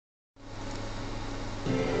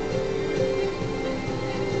This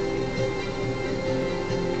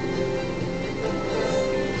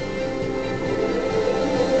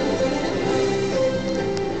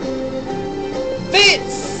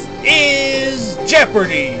is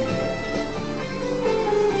Jeopardy!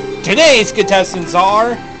 Today's contestants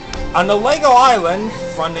are on the Lego Island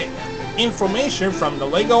from the information from the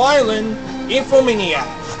Lego Island Infomaniac,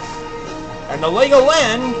 and the Lego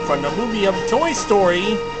Land from the movie of Toy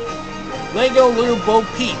Story, Lego Little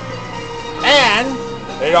Bo-Peep, and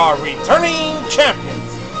they are returning champions.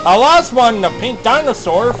 Our last one, the pink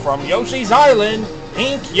dinosaur from Yoshi's Island,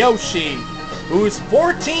 Pink Yoshi, whose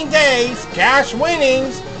 14 days cash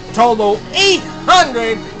winnings total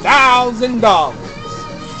 $800,000.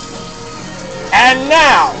 And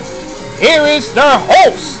now, here is the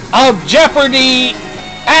host of Jeopardy,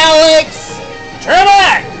 Alex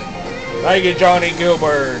Trebek. Thank you, Johnny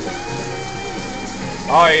Gilbert.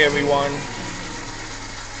 Hi, everyone.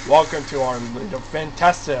 Welcome to our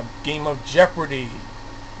fantastic game of Jeopardy.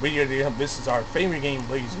 This is our favorite game,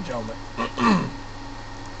 ladies and gentlemen.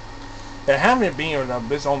 It haven't been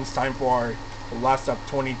this almost time for our last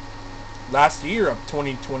year of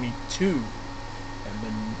 2022 and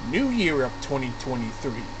the new year of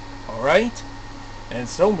 2023. All right. And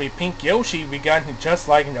so with Pink Yoshi, we got just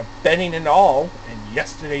like in the betting and all in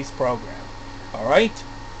yesterday's program. Alright?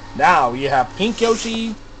 Now you have Pink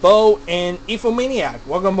Yoshi, Bo, and Infomaniac.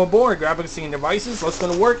 Welcome aboard. Grab a scene devices. Let's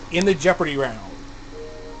go to work in the Jeopardy round.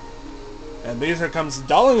 And here comes the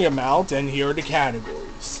dollar amount, and here are the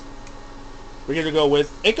categories. We're going to go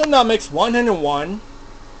with Economics 101,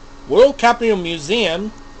 World Capitol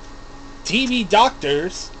Museum, TV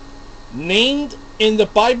Doctors, Named in the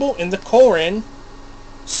Bible and the Koran,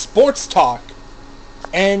 Sports Talk,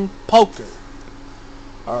 and Poker.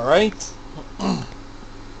 Alright.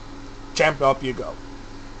 Champ, up you go.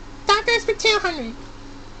 Doctors for 200.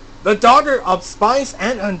 The daughter of Spice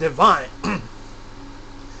and Undivine. And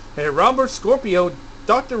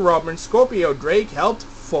Dr. Robert Scorpio Drake helped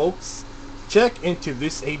folks check into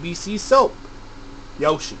this ABC soap.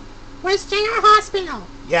 Yoshi. Where's General Hospital?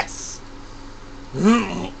 Yes.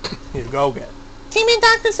 Here you go again. Team of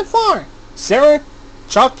Doctors of 4. Sarah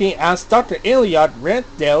Chalky asked Dr. Elliot Red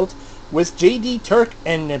dealt with J.D. Turk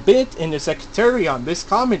and Nabit in the secretary on this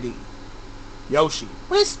comedy. Yoshi.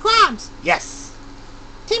 Where's Scrubs? Yes.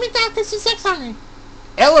 Team of Doctors of 600.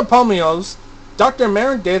 Ella Pomios, Dr.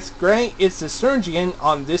 Meredith Gray is the surgeon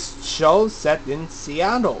on this show set in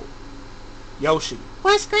Seattle. Yoshi.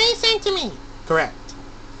 Where's Grey Saint to me? Correct.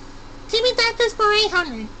 Team of Doctors for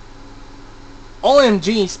 800.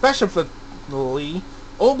 OMG specially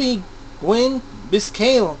Obi-Gwen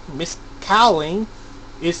Miscalling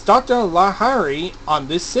is Dr. Lahari on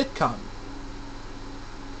this sitcom.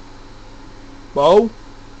 Bo?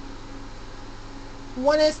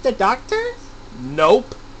 What is the Doctor?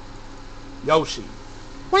 Nope. Yoshi.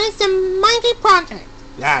 What is the Monkey Project?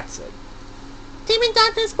 That's it. Team of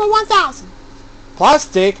Doctors for 1000.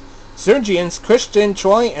 Plastic surgeons Christian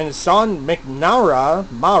Choi and Sean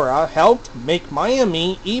Mara helped make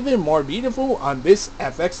Miami even more beautiful on this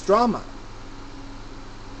FX drama.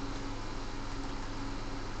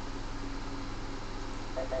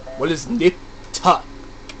 What is Nip Tuck?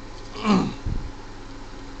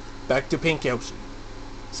 Back to Pink Yoshi.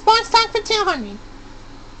 Sports Talk for 200.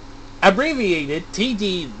 Abbreviated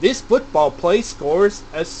TD, this football play scores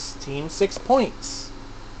a team 6 points.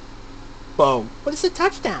 Bo. What is a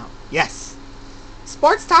touchdown? Yes.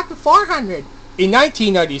 Sports Talk for 400. In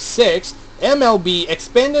 1996, MLB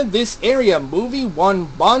expanded this area, moving one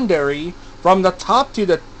boundary from the top to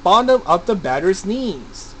the bottom of the batter's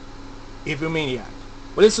knees. Infomaniac.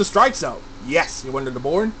 What is the strike zone? Yes, you went to the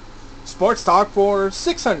board. Sports Talk for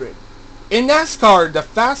 600. In NASCAR, the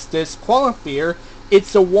fastest qualifier,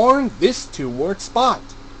 it's award this two-word spot.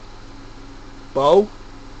 Bo?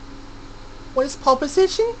 What is pole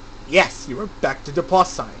position? Yes, you are back to the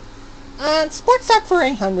plus sign. And Sports Talk for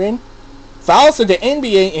 800. Fouls of the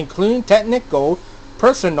NBA include technical,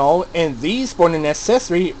 personal, and these for an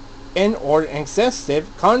accessory and or excessive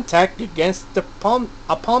contact against the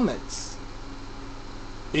opponents.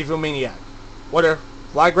 Infomaniac. What are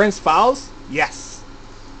flagrant fouls? Yes.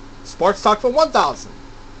 Sports Talk for 1000.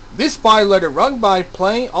 This five-letter run-by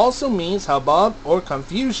play also means hubbub or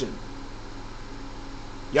confusion.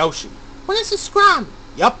 Yoshi. What is a scrum?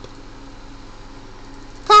 Yup.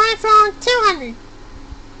 Comment from 200.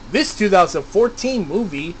 This 2014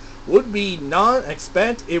 movie would be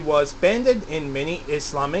non-expect it was banned in many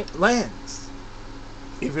Islamic lands.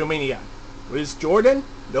 Infomaniac. Was Jordan?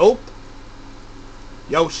 Nope.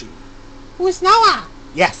 Yoshi. Who is Noah?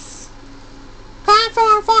 Yes. Comment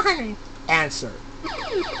from 400. Answer.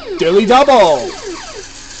 Daily Double.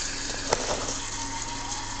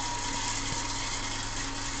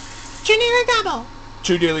 Junior double.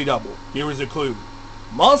 True Daily Double. Here is a clue.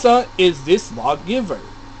 Masa is this lawgiver.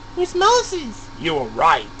 Who's Moses? You were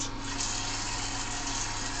right.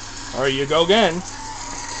 Alright, you go again.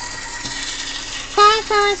 Try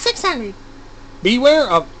for 600. Beware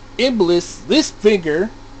of Iblis, this figure,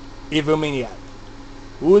 Infomaniac.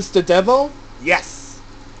 Who is the devil? Yes.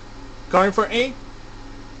 Going for 8.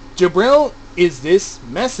 Jabril is this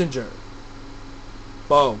messenger.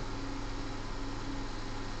 Bo.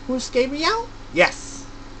 Who's Gabriel? Yes.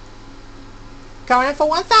 Going for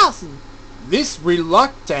 1,000. This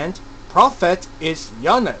reluctant prophet is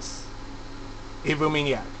Jonas.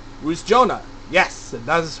 Infomaniac. Who's Jonah? Yes, and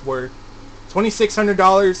that is worth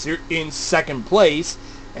 $2,600. You're in second place,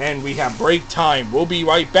 and we have break time. We'll be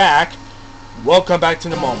right back. Welcome back to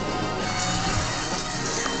the moment.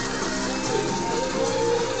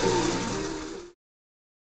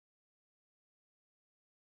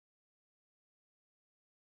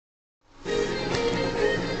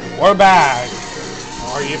 We're back.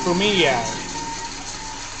 Are you Infomaniac?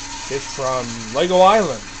 It's from Lego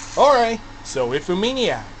Island. Alright, so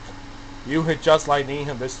Infomaniac. You hit just like me,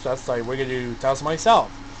 and this just like we're gonna do Tales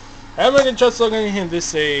Myself. I'm gonna just look at him this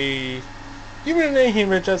say you gonna name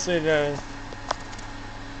him just say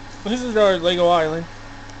this is our Lego Island.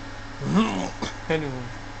 And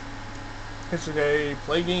yesterday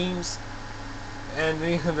play games. And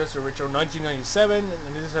this is original 1997,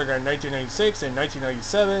 and this is our 1996 and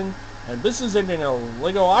 1997, and this is in a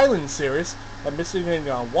Lego Island series, and this is in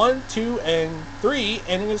 1, 2, and 3,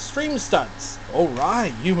 and in Extreme Stunts.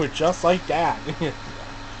 Alright, you were just like that.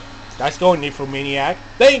 Nice going, Infomaniac.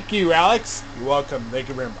 Thank you, Alex. You're welcome. Thank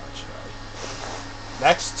you very much.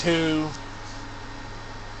 Next to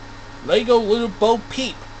Lego Little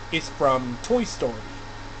Bo-Peep is from Toy Story.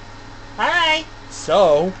 Alright.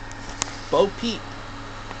 So, Bo-Peep.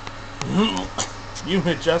 You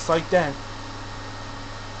were just like that.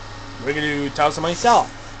 We're gonna do Tales of Myself.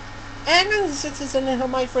 And this is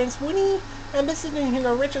my friends Woody, and this is the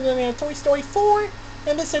original Toy Story 4,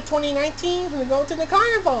 and this is 2019, we go to the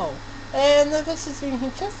carnival. And this is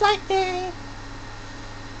just like this,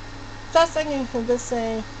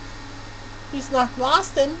 he's not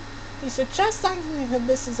lost him. He said just like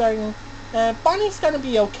this is our, Bunny's gonna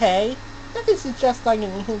be okay. And this is just like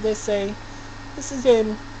this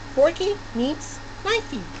is Forky meets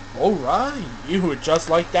Knifey. Alright, you were just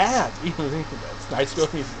like that. That's nice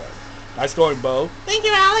going. Nice going, Bo. Thank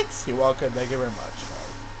you, Alex. You're welcome. Thank you very much.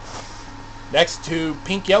 Next to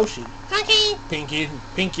Pink Yoshi. Okay.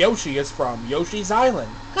 Pink Yoshi is from Yoshi's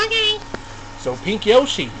Island. Okay. So Pink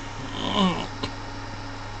Yoshi.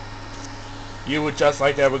 You were just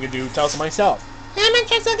like that. We're gonna do Tales of Myself. I'm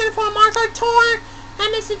just looking for a marker tour.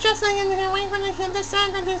 I'm just like waiting for this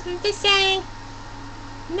saying.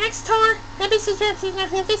 Next tour. This is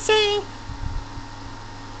saying.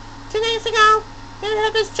 2 days ago.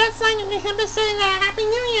 And it's just like him saying Happy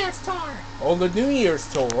New Year's tour. Oh, the New Year's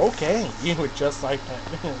tour. Okay, you were just like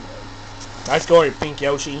that. Nice going, Pink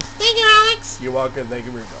Yoshi. Thank you, Alex. You're welcome. Thank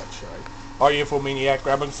you very much. Are you Infomaniac?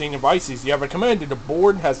 Grabbing scene devices. You have a command, and the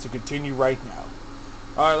board has to continue right now.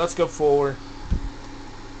 Alright, let's go for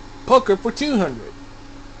poker for 200.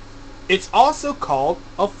 It's also called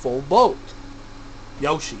a full boat.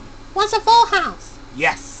 Yoshi. What's a full house?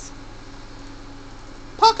 Yes.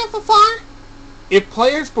 Poker for 4? If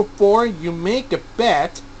players before you make a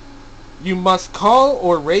bet, you must call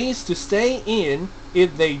or raise to stay in.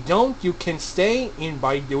 If they don't, you can stay in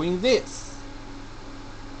by doing this.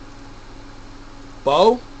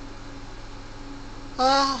 Bo?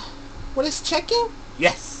 What is checking?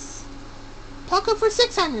 Yes. Poker for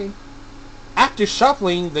 600. After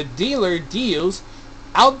shuffling, the dealer deals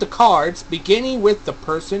out the cards, beginning with the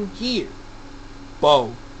person here.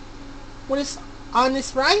 Bo. What is on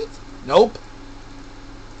his right? Nope.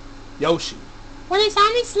 Yoshi. What is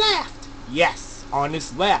on his left? Yes, on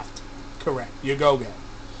his left. Correct. You go again.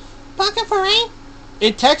 Poker for 8?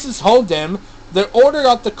 In Texas Hold'em, the order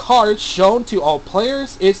of the cards shown to all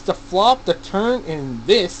players is to flop the turn in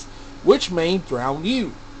this, which may drown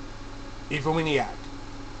you. Infomaniac.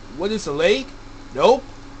 What is a lake? Nope.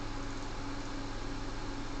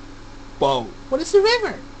 Bo. What is the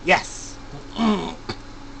river? Yes.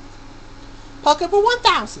 Poker for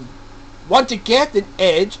 1,000. Want to get an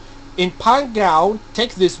edge? In Pangao,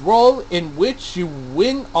 take this roll in which you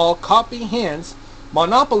win all copy hands.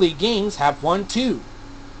 Monopoly games have one too.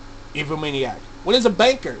 Infomaniac. What is a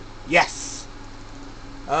banker? Yes.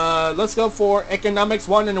 Let's go for economics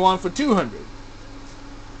 1 and 1 for 200.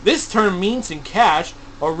 This term means in cash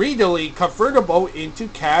or readily convertible into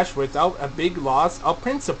cash without a big loss of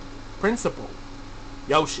principal.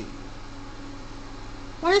 Yoshi.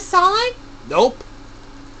 What is solid? Nope.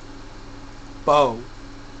 Bo.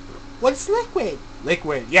 What's liquid?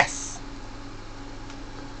 Liquid, yes.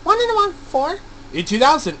 1 and 1 4. In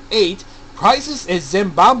 2008, prices in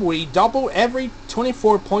Zimbabwe doubled every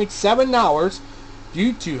 24.7 hours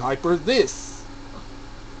due to hyper this.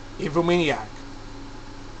 Infomaniac.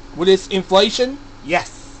 What is inflation?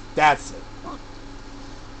 Yes, that's it.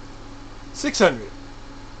 600.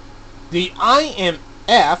 The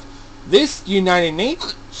IMF, this United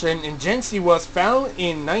Nations agency, was founded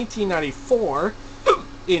in 1994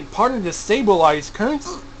 in part to stabilize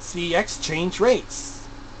currency exchange rates.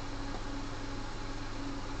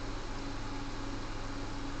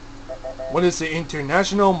 What is the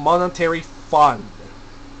International Monetary Fund?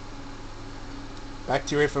 Back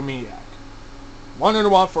to Infomaniac.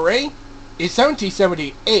 101 for A. In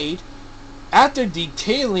 1778, after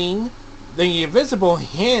detailing the invisible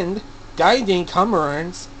hand guiding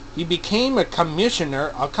commerce, he became a commissioner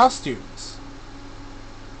of costumes.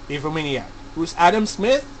 Infomaniac. Who's Adam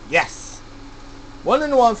Smith? Yes.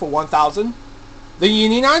 101 for 1,000. The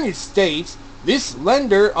United States, this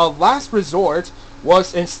lender of last resort,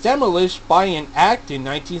 was established by an act in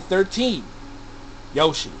 1913.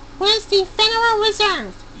 Yoshi. What is the Federal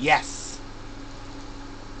Reserve? Yes.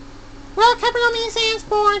 World Capital Museums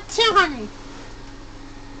for 200.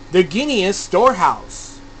 The Guinness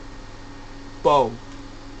Storehouse. Bo.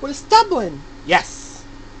 What is Dublin? Yes.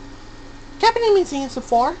 Capital Museums for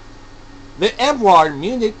 4. The Edward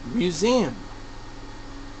Munich Museum.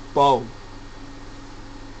 Bo.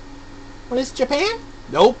 What is Japan?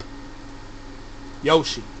 Nope.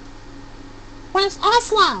 Yoshi. What is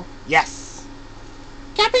Oslo? Yes.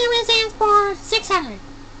 Capital Museums for 600.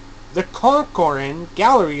 The Corcoran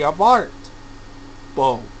Gallery of Art.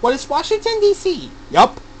 Bo. What is Washington, D.C.?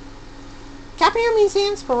 Yup. Capital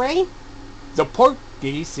Museums for 8. The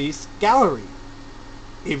Portuguese Gallery.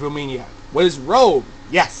 Infomaniac. What is Rome?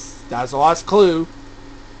 Yes, that's the last clue.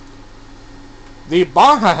 The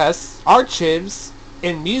Bajas Archives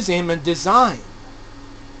and Museum and Design.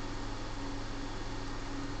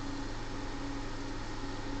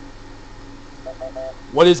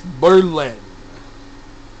 What is Berlin?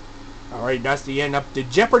 Alright, that's the end of the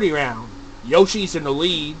Jeopardy round. Yoshi's in the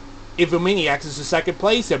lead. Infomaniac is in second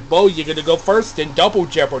place. And Bo, you're going to go first in Double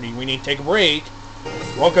Jeopardy. We need to take a break.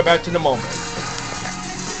 Welcome back to the moment.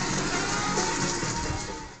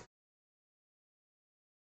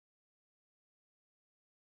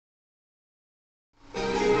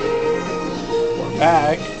 We're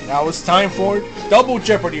back. Now it's time for Double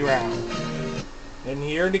Jeopardy round. And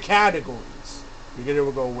here are the categories. We're going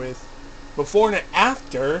to go with before and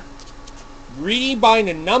after, read by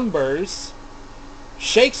the numbers,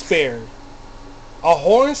 Shakespeare, a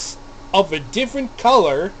horse of a different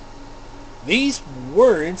color, these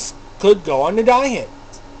words could go on the diet,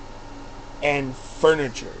 and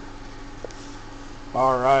furniture.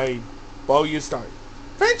 Alright, Bo, you start.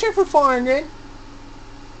 Furniture for 400.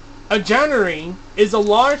 A granary is a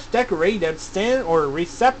large decorative stand or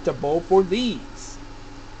receptacle for these.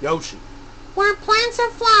 Yoshi. Where plants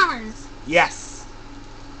or flowers? Yes.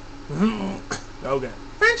 Okay.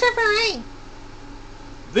 Furniture for 8.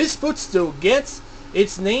 This footstool gets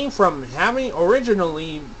its name from having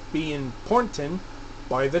originally been imported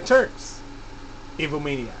by the Turks.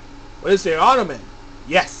 Infomaniac. What is the ottoman?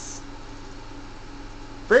 Yes.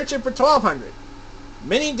 Furniture for 1,200.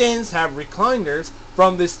 Many dens have recliners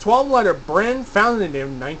from this 12-letter brand founded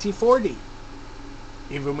in 1940.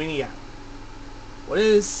 Infomaniac. What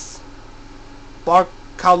is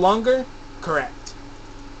Barcalonger? Correct.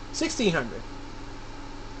 1,600.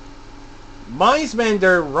 Mies van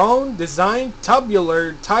der Rohe designed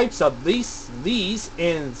tubular types of these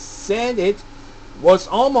and said it was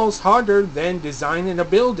almost harder than designing a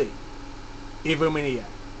building. Infomaniac.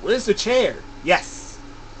 What is the chair? Yes.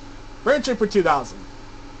 Furniture for 2,000.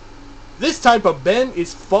 This type of bed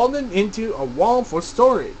is folded into a wall for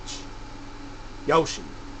storage. Yoshi.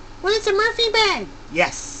 What is a Murphy bed?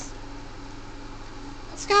 Yes.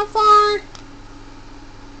 Let's go for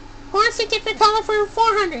horse a different color for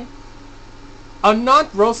 400. A nut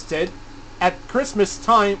roasted at Christmas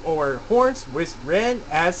time or horns with red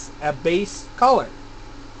as a base color.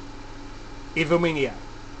 Infomaniac.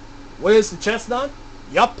 What is the chestnut?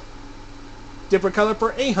 Yup. Different color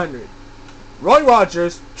for 800. Roy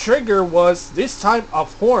Rogers' trigger was this type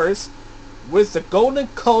of horse with the golden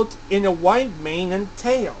coat in a white mane and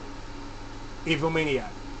tail. Infomaniac.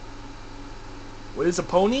 What is a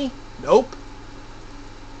pony? Nope.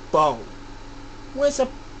 Bo. What is a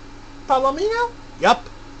palomino? Yup.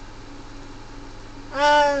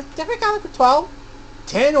 Different color for 12.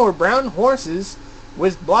 Tan or brown horses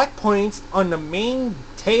with black points on the mane,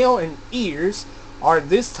 tail, and ears are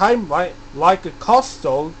this type like a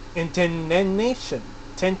coastal in temptation.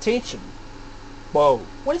 Whoa.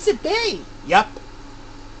 What is it, bay? Yep.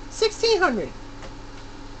 1600.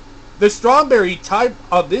 The strawberry type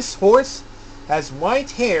of this horse has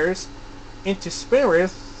white hairs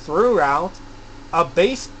interspersed throughout a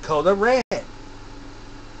base coat of red.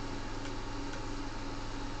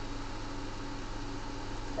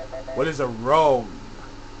 What is a roan?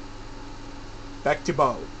 Back to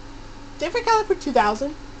Bo. Different color for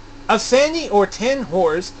 2000. A sandy or tan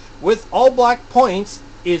horse with all black points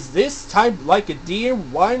is this type like a deer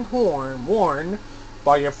wide horn worn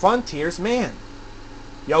by a frontiersman.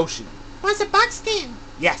 Yoshi. What's a buckskin?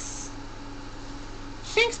 Yes.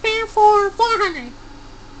 Shakespeare for 400.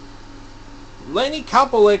 Lenny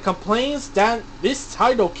Capulet complains that this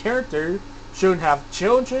title character should have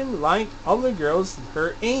children like other girls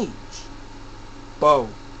her age. Bo.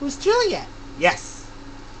 Who's Juliet? Yes.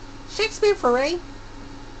 Shakespeare for 8.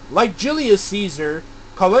 Like Julius Caesar,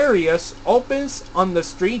 Calerius opens on the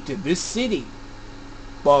street to this city.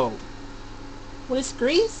 Bo. What is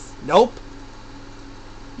Greece? Nope.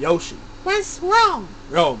 Yoshi. What's Rome?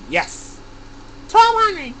 Rome. Yes.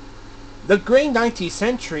 1200. The great 19th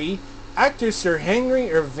century actor Sir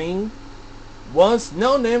Henry Irving was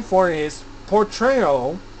known for his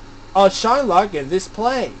portrayal of Shylock in this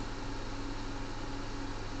play.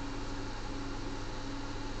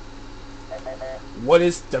 What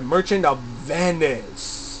is the Merchant of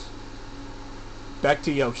Venice? Back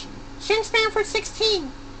to Yoshi. Shakespeare for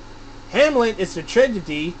 16. Hamlet is a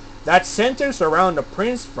tragedy that centers around a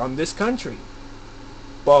prince from this country.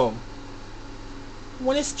 Bo.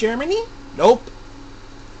 What is Germany? Nope.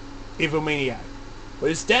 Infomaniac.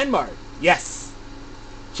 What is Denmark? Yes.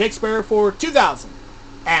 Shakespeare for 2000.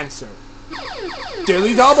 Answer.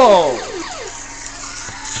 Daily Double.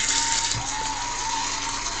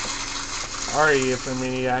 Sorry,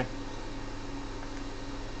 Infomaniac.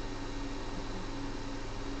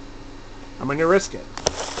 I'm gonna risk it.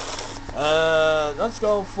 Let's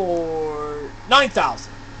go for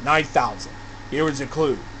 9,000. 9,000. Here is a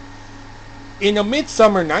clue. In A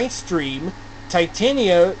Midsummer Night's Dream,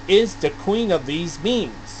 Titania is the queen of these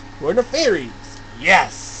beings. We're the fairies.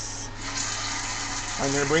 Yes.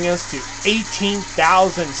 I'm gonna bring us to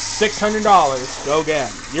 $18,600. Go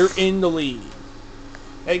again. You're in the lead.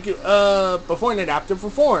 Thank you. Before and after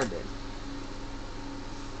for 400.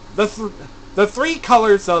 The three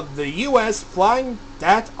colors of the U.S. flag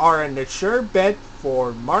that are an sure bet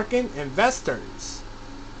for market investors.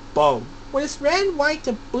 Bo. What is red, white,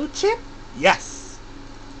 and blue chip? Yes.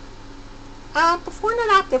 Before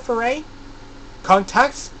and after for 8.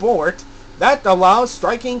 Contact sport that allows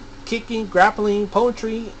striking, kicking, grappling,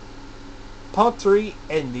 pottery,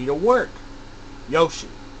 and needlework. Yoshi.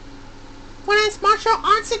 What is martial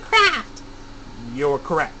arts and craft? You're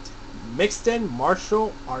correct. Mixed in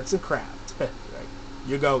martial arts and craft.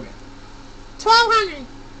 You go again. 1200.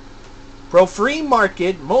 Pro free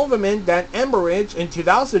market movement that emerged in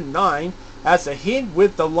 2009 as a hit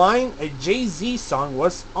with the line a Jay-Z song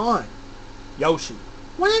was on. Yoshi.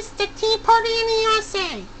 What is the Tea Party in the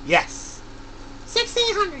USA? Yes.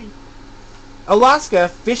 1600. Alaska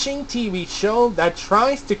fishing TV show that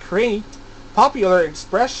tries to create popular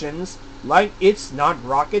expressions like it's not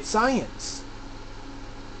rocket science.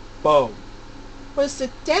 Bo. Was the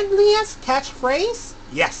deadliest catchphrase?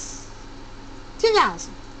 Yes.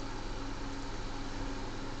 2000.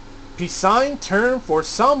 Piscine term for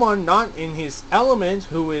someone not in his element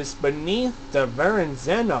who is beneath the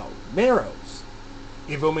Verrazano narrows.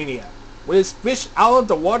 Infomaniac. What is fish out of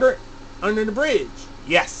the water under the bridge?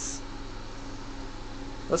 Yes.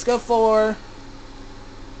 Let's go for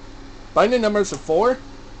binding numbers of 4.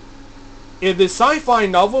 In the sci-fi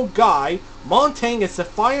novel Guy, Montaigne is a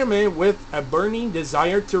fireman with a burning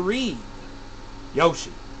desire to read.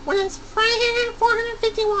 Yoshi. What is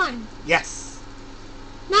 451? Yes.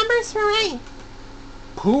 Numbers for 8.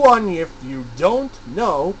 Pooh on if you don't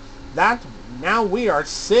know that Now We Are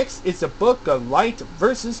 6 is a book of light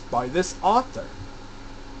verses by this author.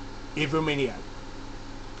 Infomaniac.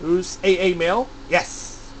 Who's AA male?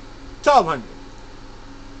 Yes. 1200.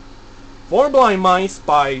 Four Blind Mice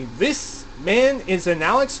by this man is an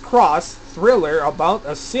Alex Cross thriller about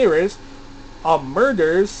a series of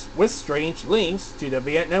murders with strange links to the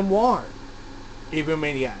Vietnam War.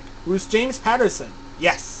 Infomaniac. Who's James Patterson?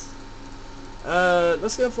 Yes.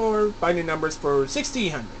 Let's go for binding numbers for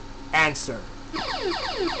 1600. Answer.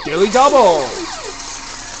 Daily Double.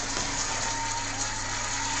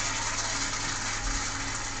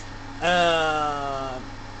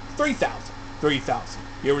 3,000. 3,000.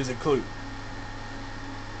 Here is a clue.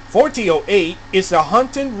 1408 is a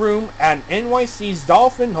haunted room at NYC's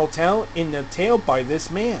Dolphin Hotel in a tale by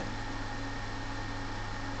this man.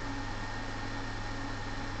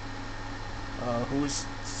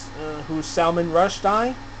 Who's Salman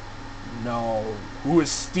Rushdie? No. Who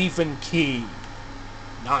is Stephen King?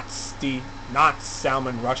 Not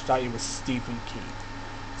Salman Rushdie. It was Stephen King.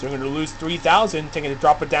 So we're going to lose 3,000. Taking to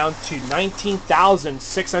drop it down to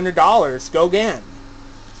 $19,600. Go again.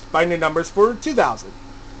 Find the numbers for 2,000.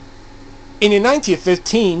 In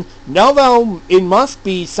 1915, Novel, it must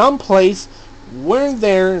be someplace where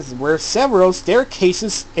there were several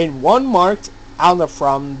staircases and one marked out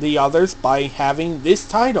from the others by having this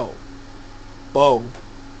title. Bo.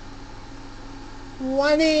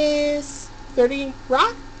 What is 30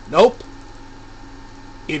 Rock? Nope.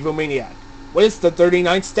 Infomaniac. What is the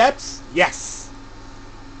 39 steps? Yes.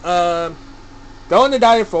 Go on the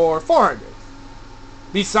diet for 400.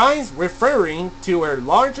 Besides referring to a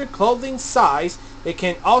larger clothing size, it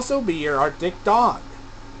can also be your Arctic dog.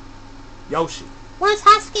 Yoshi. What's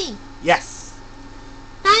Husky? Yes.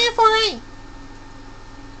 Diet for 8.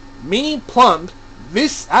 Meaning plump,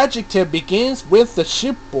 this adjective begins with the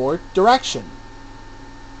shipboard direction.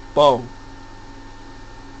 Bo.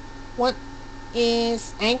 What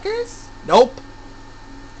is Anchors? Nope.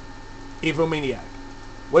 Infomaniac.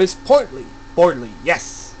 What is portly? Portly,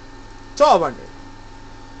 yes. 1,200.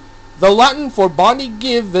 The Latin for body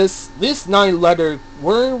give this 9-letter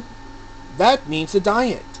word that means a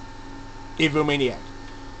diet. Infomaniac.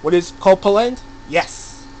 What is corpulent?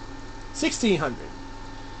 Yes. 1,600.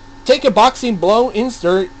 Take a boxing blow,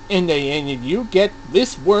 insert in the and you get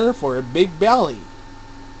this word for a big belly.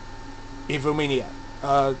 Infomaniac.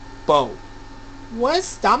 Bo. What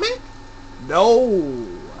stomach? No.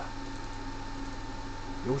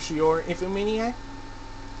 Yoshi or Infomaniac?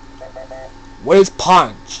 What is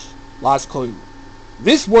punch? Last clue.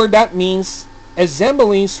 This word that means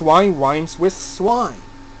assembling swine rhymes with swine.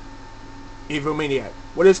 Infomaniac.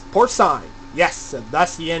 What is porcine? Yes,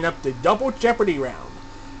 that's the end of the double Jeopardy round.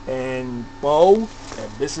 And Bo,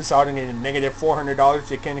 this is out in a negative $400.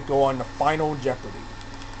 You can go on the final Jeopardy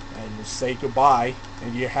and say goodbye.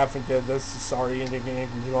 And you haven't done this, sorry, and you're going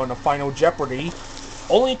to go on the final Jeopardy.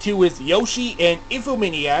 Only two with Yoshi and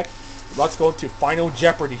Infomaniac. Let's go to final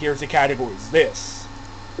Jeopardy. Here's the categories. This.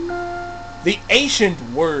 The ancient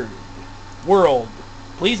world.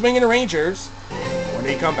 Please bring in the Rangers when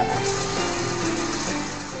they come back.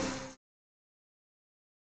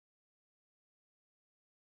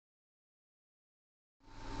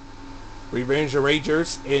 Revenge the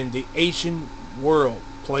Rangers in the Asian world.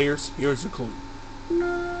 Players, here's the clue.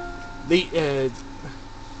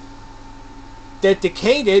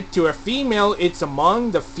 Dedicated to a female, it's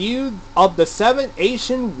among the few of the 7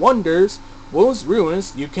 Asian wonders whose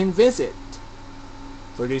ruins you can visit.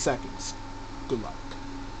 30 seconds. Good luck.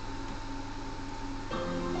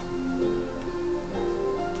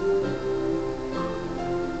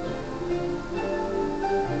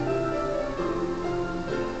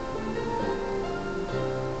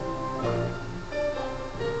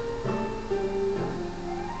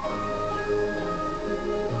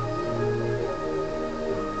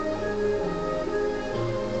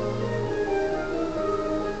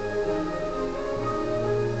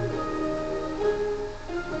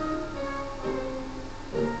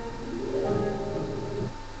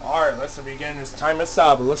 Alright, let's begin this time us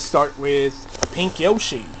up. Let's start with Pink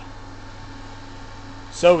Yoshi.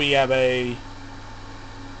 So we have a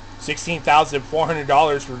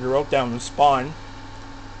 $16,400 for the wrote down Spawn.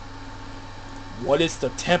 What is the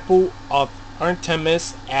Temple of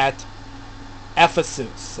Artemis at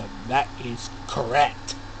Ephesus? And that is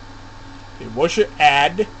correct. Okay, what should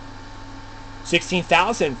add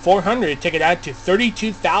 $16,400? Take it out to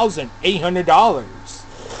 $32,800.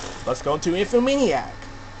 Let's go into Infomaniac.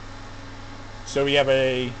 So we have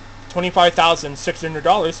a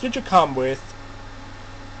 $25,600. Did you come with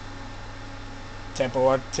Temple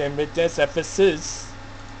Artemis Ephesus?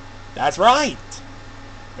 That's right.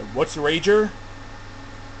 And what's the wager?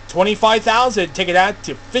 $25,000. Take it out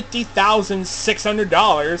to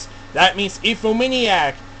 $50,600. That means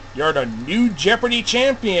Infomaniac, you're the new Jeopardy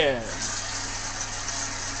champion.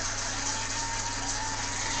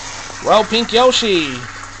 Well, Pink Yoshi,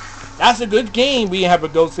 that's a good game. We have a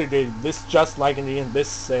go through this just like in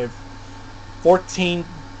this 14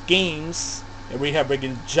 games, and we have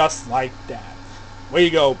begin just like that. Way you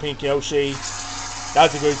go, Pink Yoshi.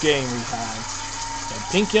 That's a good game we had. And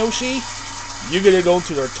Pink Yoshi, you're gonna go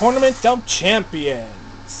to the Tournament of Champions.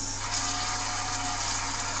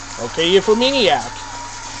 Okay, Infomaniac.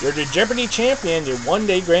 You're the Jeopardy champion. Your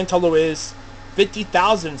one-day grand total is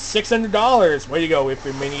 $50,600. Way to go,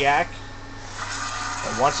 Infomaniac.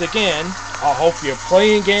 And once again, I hope you're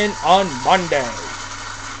playing again on Monday.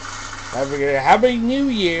 Have a happy new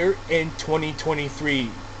year in 2023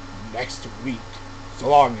 next week. So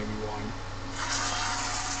long, everyone.